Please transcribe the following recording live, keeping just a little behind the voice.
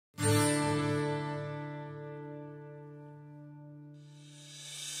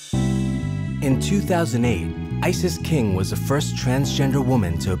In 2008, Isis King was the first transgender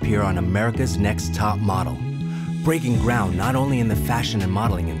woman to appear on America's Next Top Model, breaking ground not only in the fashion and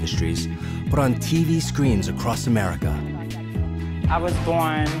modeling industries, but on TV screens across America. I was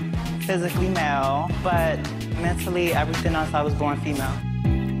born physically male, but mentally, everything else, I was born female.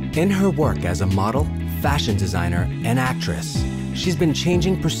 In her work as a model, fashion designer, and actress, she's been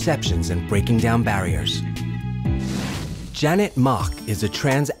changing perceptions and breaking down barriers. Janet Mock is a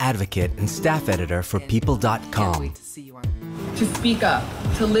trans advocate and staff editor for People.com. To speak up,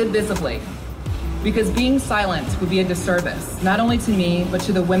 to live visibly, because being silent would be a disservice, not only to me, but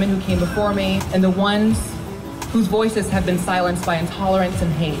to the women who came before me and the ones whose voices have been silenced by intolerance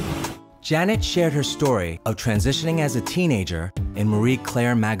and hate. Janet shared her story of transitioning as a teenager in Marie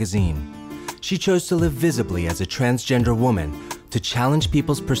Claire magazine. She chose to live visibly as a transgender woman to challenge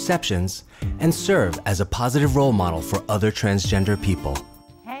people's perceptions and serve as a positive role model for other transgender people.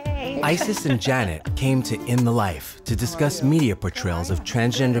 Hey. Isis and Janet came to In the Life to discuss media portrayals of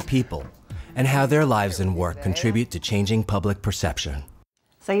transgender people and how their lives and work contribute to changing public perception.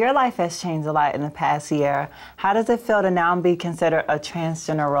 So your life has changed a lot in the past year. How does it feel to now be considered a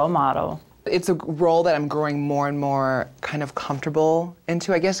transgender role model? It's a role that I'm growing more and more kind of comfortable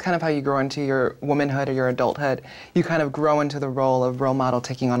into. I guess kind of how you grow into your womanhood or your adulthood. You kind of grow into the role of role model,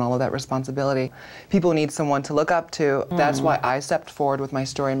 taking on all of that responsibility. People need someone to look up to. That's why I stepped forward with my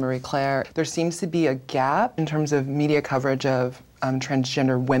story in Marie Claire. There seems to be a gap in terms of media coverage of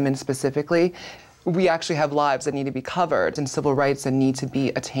transgender women specifically. We actually have lives that need to be covered and civil rights that need to be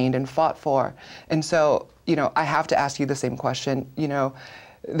attained and fought for. And so, you know, I have to ask you the same question, you know,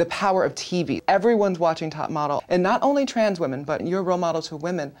 the power of TV. Everyone's watching Top Model, and not only trans women, but you're a role model to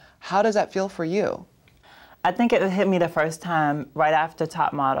women. How does that feel for you? I think it hit me the first time right after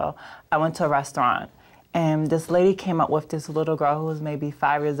Top Model. I went to a restaurant, and this lady came up with this little girl who was maybe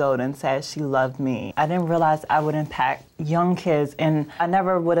 5 years old and said she loved me. I didn't realize I would impact young kids, and I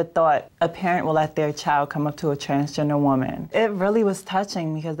never would have thought a parent would let their child come up to a transgender woman. It really was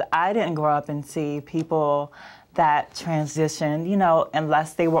touching because I didn't grow up and see people that transitioned, you know,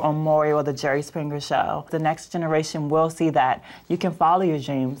 unless they were on Maury or the Jerry Springer Show. The next generation will see that you can follow your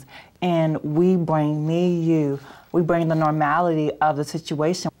dreams, and we bring we bring the normality of the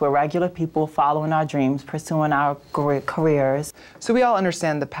situation. We're regular people following our dreams, pursuing our careers. So we all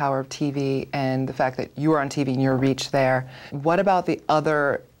understand the power of TV and the fact that you are on TV and your reach there. What about the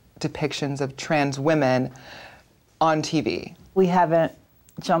other depictions of trans women on TV? We haven't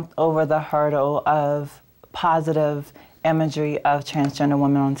jumped over the hurdle of positive imagery of transgender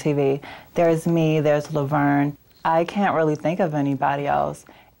women on TV. There's me, there's Laverne. I can't really think of anybody else.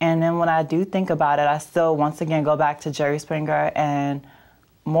 And then when I do think about it, I still once again go back to Jerry Springer and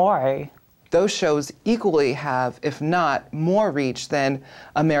Maury. Those shows equally have, if not more reach than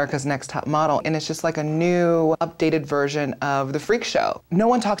America's Next Top Model. And it's just like a new, updated version of the freak show. No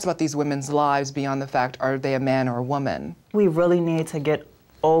one talks about these women's lives beyond the fact, are they a man or a woman? We really need to get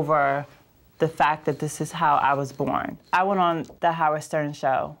over the fact that this is how I was born. I went on the Howard Stern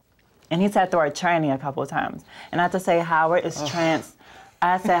show, and he said the word tranny a couple of times. And I had to say, Howard, it's trans.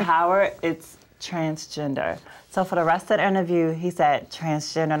 I said, Howard, it's transgender. So for the rest of the interview, he said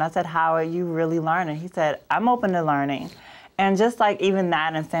transgender, and I said, Howard, you really learning? He said, I'm open to learning. And just like even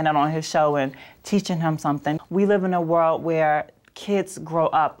that and standing on his show and teaching him something, we live in a world where kids grow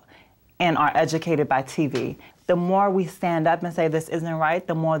up and are educated by TV. The more we stand up and say this isn't right,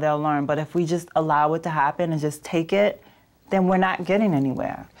 the more they'll learn. But if we just allow it to happen and just take it, then we're not getting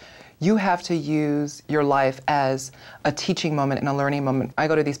anywhere. You have to use your life as a teaching moment and a learning moment. I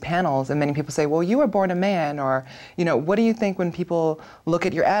go to these panels and many people say, well, you were born a man, or, you know, what do you think when people look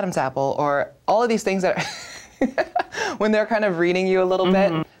at your Adam's apple, or all of these things that when they're kind of reading you a little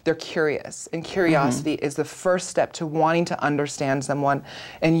bit, they're curious. And curiosity is the first step to wanting to understand someone.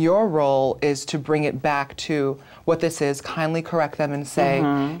 And your role is to bring it back to what this is, kindly correct them and say,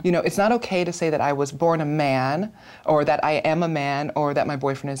 you know, it's not okay to say that I was born a man, or that I am a man, or that my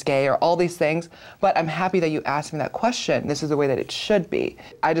boyfriend is gay, or all these things. But I'm happy that you asked me that question. This is the way that it should be.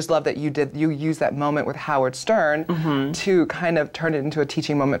 I just love that you used that moment with Howard Stern to kind of turn it into a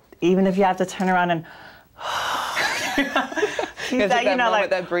teaching moment. Even if you have to turn around and Is that, you know, moment, like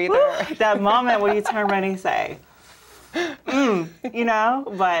that breather? That moment where you turn around and say, you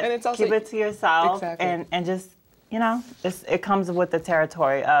know, but and it's also, keep it to yourself. Exactly. And just, you know, it comes with the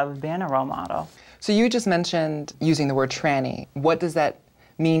territory of being a role model. So you just mentioned using the word tranny. What does that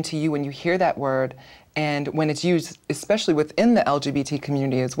mean to you when you hear that word, and when it's used, especially within the LGBT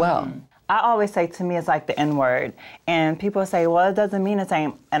community as well? I always say, to me, it's like the N-word. And people say, well, it doesn't mean the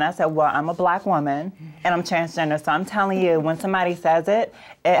same. And I said, well, I'm a black woman, and I'm transgender, so I'm telling you, when somebody says it,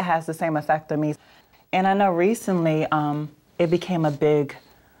 it has the same effect on me. And I know recently, it became a big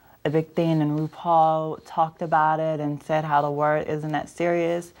thing, and RuPaul talked about it and said how the word isn't that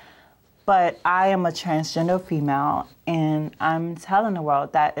serious. But I am a transgender female, and I'm telling the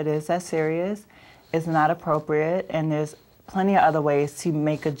world that it is that serious, it's not appropriate, and there's plenty of other ways to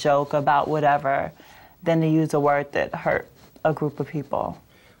make a joke about whatever than to use a word that hurt a group of people.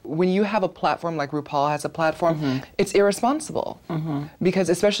 When you have a platform like RuPaul has a platform, it's irresponsible. Because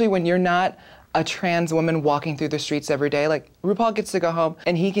especially when you're not a trans woman walking through the streets every day, like RuPaul gets to go home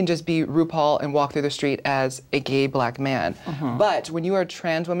and he can just be RuPaul and walk through the street as a gay black man. But when you are a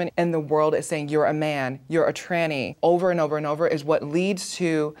trans woman and the world is saying you're a man, you're a tranny, over and over and over, is what leads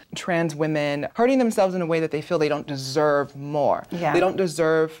to trans women hurting themselves in a way that they feel they don't deserve more. They don't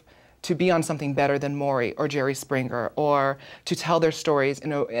deserve to be on something better than Maury or Jerry Springer, or to tell their stories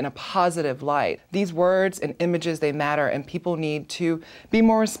in a positive light. These words and images, they matter, and people need to be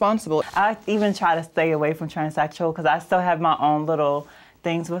more responsible. I even try to stay away from transsexual because I still have my own little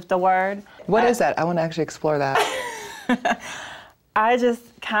things with the word. What is that? I want to actually explore that. I just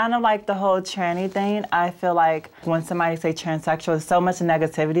kind of like the whole tranny thing. I feel like when somebody say transsexual, there's so much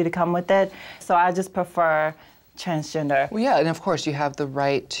negativity to come with it. So I just prefer transgender. Well, yeah, and of course you have the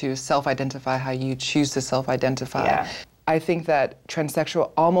right to self-identify how you choose to self-identify. I think that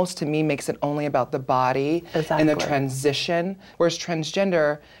transsexual almost to me makes it only about the body and the transition, whereas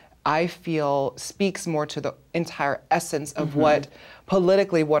transgender, I feel, speaks more to the entire essence of what,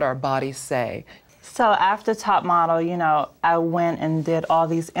 politically, what our bodies say. So after Top Model, you know, I went and did all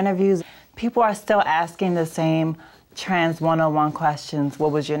these interviews. People are still asking the same trans 101 questions.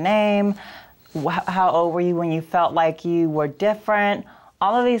 What was your name? How old were you when you felt like you were different?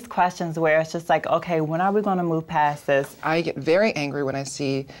 All of these questions where it's just like, okay, when are we going to move past this? I get very angry when I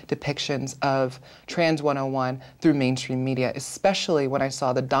see depictions of Trans 101 through mainstream media, especially when I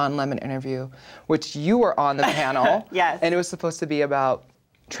saw the Don Lemon interview, which you were on the panel. Yes. And it was supposed to be about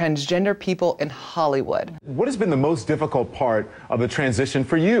transgender people in Hollywood. What has been the most difficult part of the transition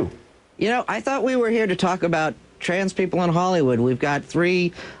for you? You know, I thought we were here to talk about trans people in Hollywood. We've got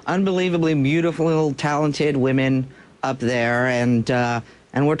 3 unbelievably beautiful, talented women up there, and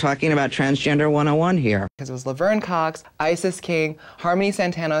we're talking about Transgender 101 here. Because it was Laverne Cox, Isis King, Harmony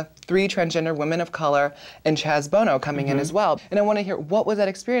Santana, 3 transgender women of color, and Chaz Bono coming in as well. And I want to hear, what was that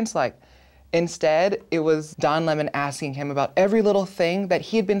experience like? Instead, it was Don Lemon asking him about every little thing that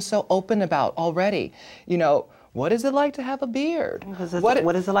he had been so open about already. You know, what is it like to have a beard?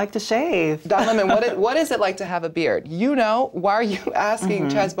 What is it like to shave? Don Lemon, what is it like to have a beard? You know, why are you asking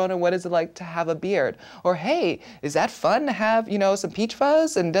Chaz Bono, what is it like to have a beard? Or, hey, is that fun to have, you know, some peach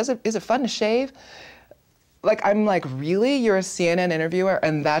fuzz? And is it fun to shave? Like, I'm like, really? You're a CNN interviewer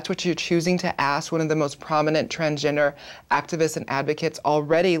and that's what you're choosing to ask one of the most prominent transgender activists and advocates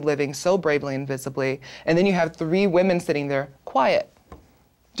already living so bravely and visibly, and then you have 3 women sitting there quiet.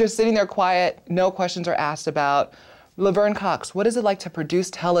 Just sitting there quiet, no questions are asked about. Laverne Cox, what is it like to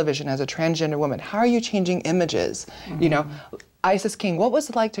produce television as a transgender woman? How are you changing images? You know, Isis King, what was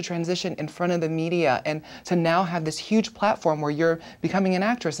it like to transition in front of the media and to now have this huge platform where you're becoming an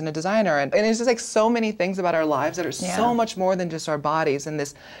actress and a designer? And it's just like so many things about our lives that are so much more than just our bodies and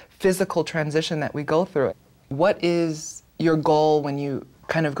this physical transition that we go through. What is your goal when you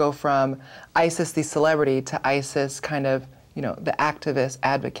kind of go from Isis the celebrity to Isis kind of, you know, the activist,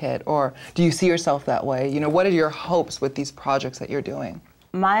 advocate, or do you see yourself that way? You know, what are your hopes with these projects that you're doing?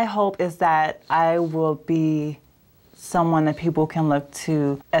 My hope is that I will be someone that people can look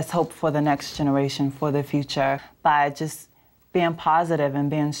to as hope for the next generation, for the future, by just being positive and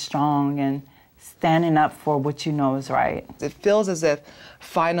being strong and standing up for what you know is right. It feels as if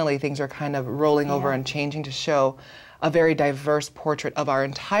finally things are kind of rolling over and changing to show a very diverse portrait of our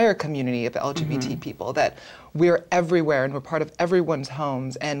entire community of LGBT people, that we're everywhere and we're part of everyone's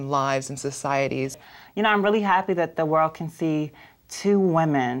homes and lives and societies. You know, I'm really happy that the world can see 2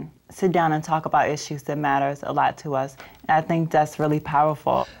 women sit down and talk about issues that matters a lot to us. And I think that's really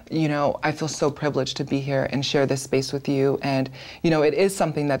powerful. You know, I feel so privileged to be here and share this space with you. And, you know, it is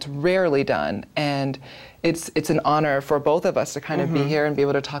something that's rarely done. And it's an honor for both of us to kind of be here and be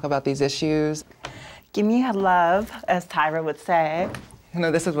able to talk about these issues. Give me a love, as Tyra would say. You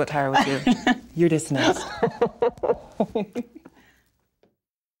know, this is what Tyra would do. You're dismissed.